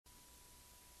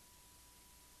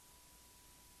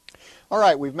All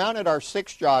right, we've mounted our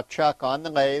 6-jaw chuck on the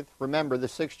lathe. Remember, the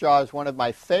 6-jaw is one of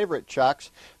my favorite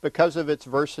chucks because of its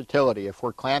versatility. If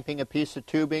we're clamping a piece of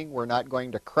tubing, we're not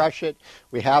going to crush it.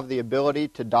 We have the ability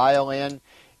to dial in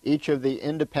each of the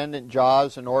independent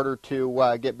jaws in order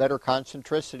to get better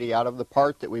concentricity out of the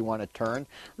part that we want to turn.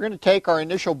 We're going to take our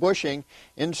initial bushing,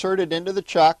 insert it into the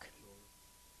chuck.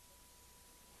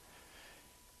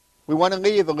 We want to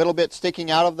leave a little bit sticking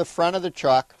out of the front of the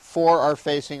chuck for our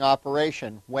facing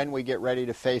operation when we get ready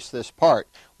to face this part.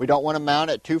 We don't want to mount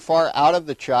it too far out of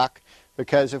the chuck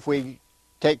because if we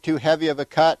take too heavy of a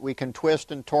cut, we can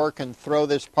twist and torque and throw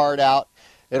this part out.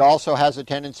 It also has a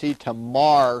tendency to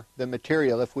mar the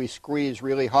material if we squeeze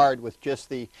really hard with just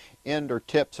the end or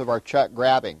tips of our chuck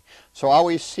grabbing. So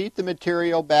always seat the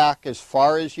material back as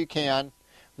far as you can,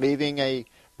 leaving a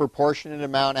proportionate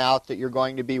amount out that you're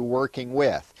going to be working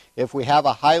with. If we have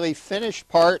a highly finished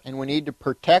part and we need to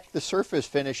protect the surface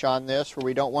finish on this where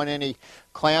we don't want any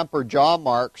clamp or jaw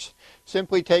marks,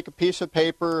 simply take a piece of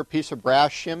paper or a piece of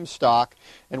brass shim stock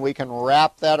and we can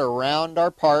wrap that around our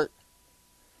part,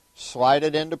 slide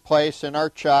it into place in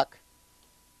our chuck,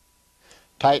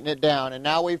 tighten it down, and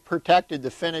now we've protected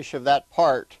the finish of that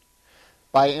part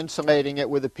by insulating it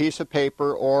with a piece of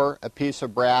paper or a piece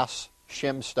of brass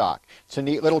shim stock. It's a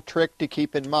neat little trick to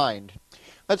keep in mind.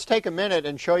 Let's take a minute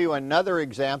and show you another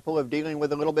example of dealing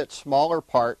with a little bit smaller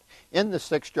part in the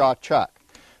 6-jaw chuck.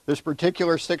 This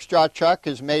particular 6-jaw chuck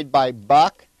is made by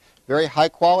Buck, very high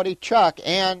quality chuck,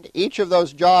 and each of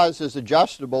those jaws is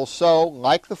adjustable, so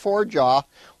like the 4-jaw,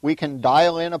 we can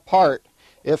dial in a part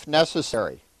if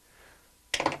necessary.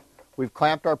 We've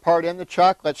clamped our part in the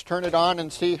chuck. Let's turn it on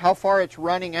and see how far it's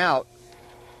running out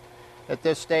at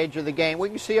this stage of the game. We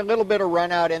can see a little bit of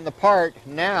run out in the part.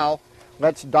 Now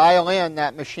let's dial in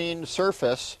that machined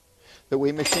surface that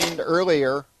we machined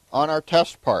earlier on our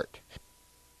test part.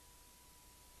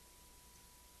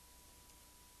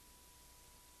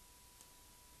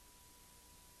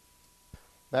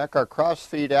 Back our cross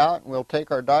feed out, and we'll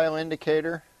take our dial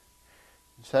indicator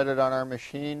and set it on our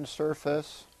machined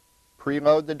surface.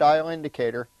 Preload the dial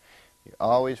indicator. You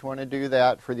always want to do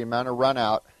that for the amount of run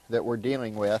out that we're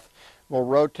dealing with. We'll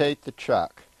rotate the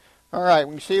chuck. All right,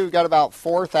 we can see we've got about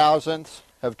 4 thousandths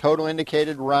of total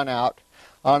indicated run out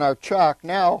on our chuck.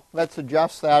 Now let's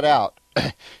adjust that out.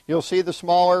 You'll see the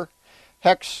smaller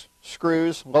hex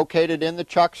screws located in the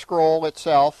chuck scroll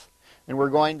itself, and we're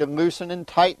going to loosen and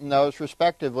tighten those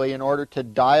respectively in order to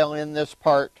dial in this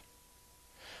part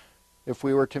if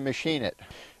we were to machine it.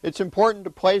 It's important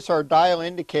to place our dial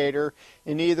indicator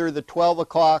in either the 12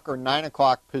 o'clock or 9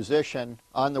 o'clock position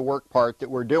on the work part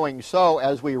that we're doing. So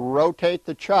as we rotate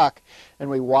the chuck and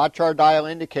we watch our dial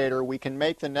indicator, we can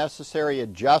make the necessary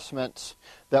adjustments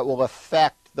that will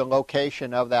affect the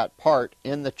location of that part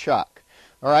in the chuck.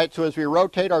 All right, so as we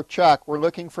rotate our chuck, we're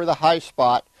looking for the high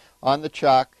spot on the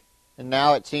chuck, and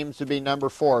now it seems to be number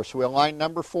 4. So we align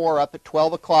number 4 up at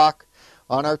 12 o'clock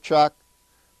on our chuck.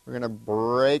 We're going to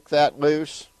break that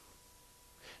loose.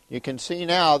 You can see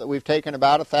now that we've taken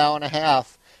about 1.5 thou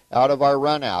out of our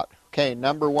run out. Okay,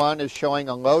 number 1 is showing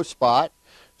a low spot,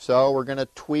 so we're going to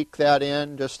tweak that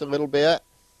in just a little bit.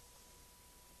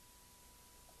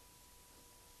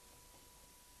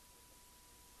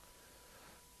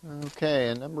 Okay,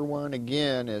 and number 1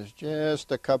 again is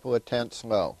just a couple of tenths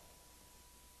low.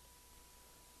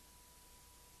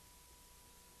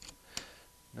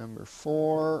 Number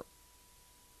 4.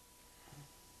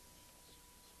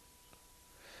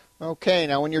 Okay,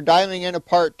 now when you're dialing in a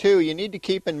part 2, you need to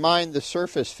keep in mind the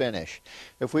surface finish.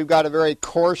 If we've got a very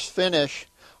coarse finish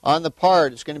on the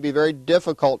part, it's going to be very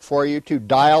difficult for you to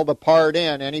dial the part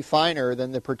in any finer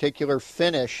than the particular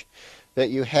finish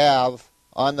that you have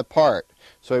on the part.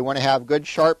 So we want to have good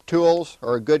sharp tools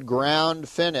or a good ground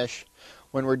finish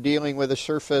when we're dealing with a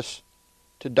surface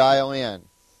to dial in.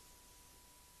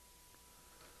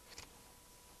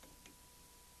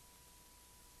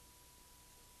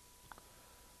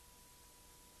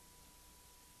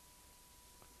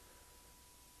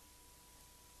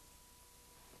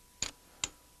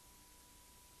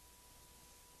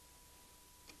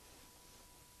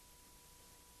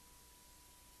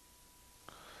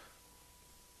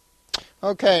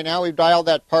 Okay, now we've dialed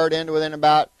that part in within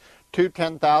about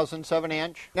 2/10,000ths of an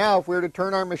inch. Now if we were to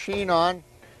turn our machine on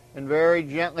and very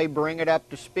gently bring it up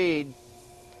to speed,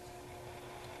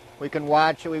 we can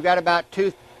watch it. We've got about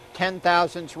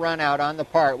 2/10,000ths run out on the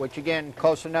part, which again,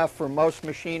 close enough for most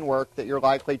machine work that you're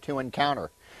likely to encounter.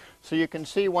 So you can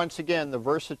see once again the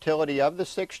versatility of the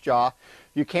 6-jaw.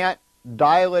 You can't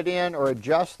dial it in or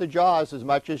adjust the jaws as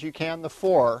much as you can the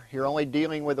 4. You're only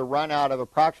dealing with a run out of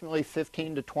approximately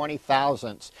 15 to 20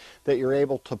 thousandths that you're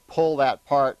able to pull that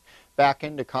part back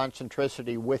into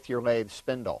concentricity with your lathe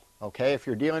spindle. Okay, if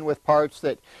you're dealing with parts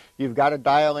that you've got to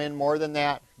dial in more than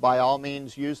that, by all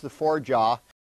means use the 4-jaw.